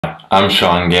Hi, I'm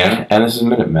Sean Gannon, and this is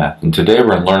Minute Math, and today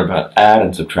we're going to learn about add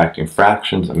and subtracting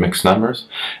fractions and mixed numbers,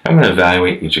 and we're going to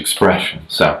evaluate each expression.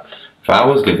 So, if I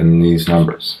was given these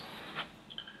numbers,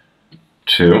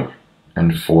 2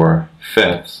 and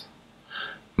 4/5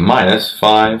 minus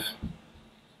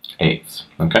 5/8,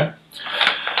 okay?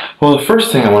 Well, the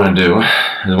first thing I want to do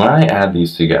is when I add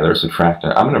these together, subtract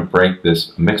it, I'm going to break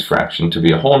this mixed fraction to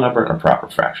be a whole number and a proper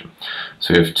fraction.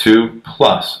 So we have 2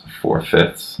 plus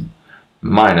 4/5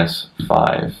 minus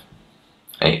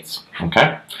 5/8,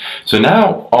 okay? So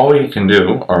now all we can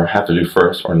do, or have to do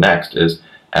first or next, is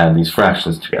add these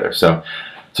fractions together. So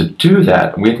to do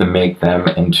that, we have to make them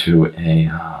into a,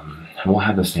 we'll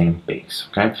have the same base,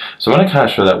 okay? So I want to kind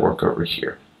of show that work over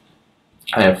here.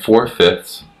 I have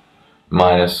 4/5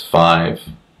 minus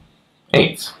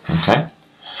 5/8, okay?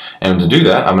 And to do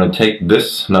that, I'm going to take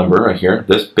this number right here,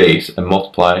 this base, and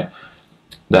multiply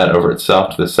that over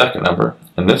itself to the second number,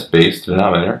 and this base, the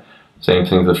denominator, same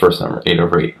thing as the first number,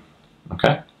 8/8,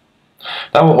 okay?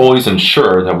 That will always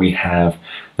ensure that we have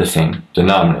the same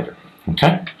denominator,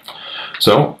 okay?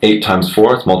 So 8 times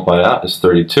 4, let's multiply it out, is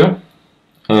 32,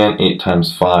 and 8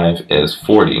 times 5 is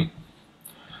 40.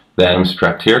 Then we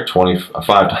subtract here, 5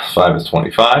 times 5 is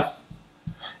 25,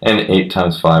 and 8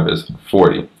 times 5 is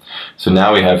 40. So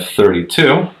now we have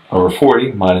 32 over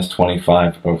 40 minus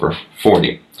 25 over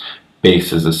 40.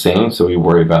 Base is the same, so we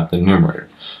worry about the numerator.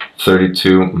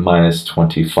 32 minus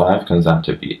 25 comes out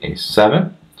to be a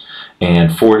 7, and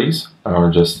 40s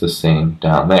are just the same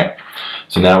down there.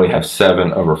 So now we have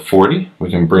 7 over 40.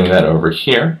 We can bring that over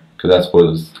here, because that's what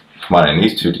is combining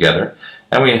these two together,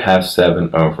 and we have 7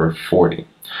 over 40.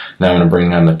 Now I'm going to bring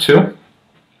down the 2,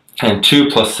 and 2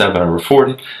 plus 7 over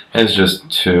 40 is just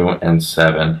 2 and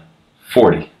 7,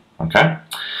 40, okay?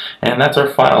 And that's our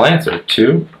final answer,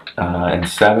 2 and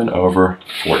 7 over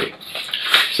 40.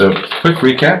 So, quick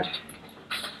recap.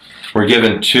 We're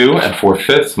given 2 and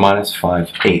 4/5 minus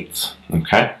 5/8,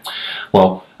 okay?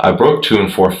 Well, I broke 2 and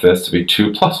 4/5 to be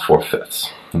 2 plus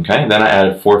 4/5, okay? Then I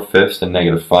added 4/5 and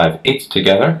negative 5/8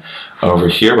 together over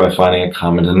here by finding a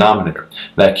common denominator.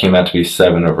 That came out to be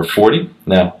 7 over 40.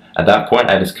 Now, at that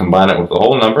point, I just combine it with the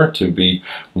whole number to be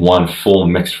one full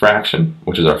mixed fraction,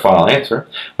 which is our final answer,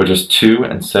 which is 2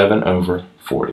 and 7 over 40.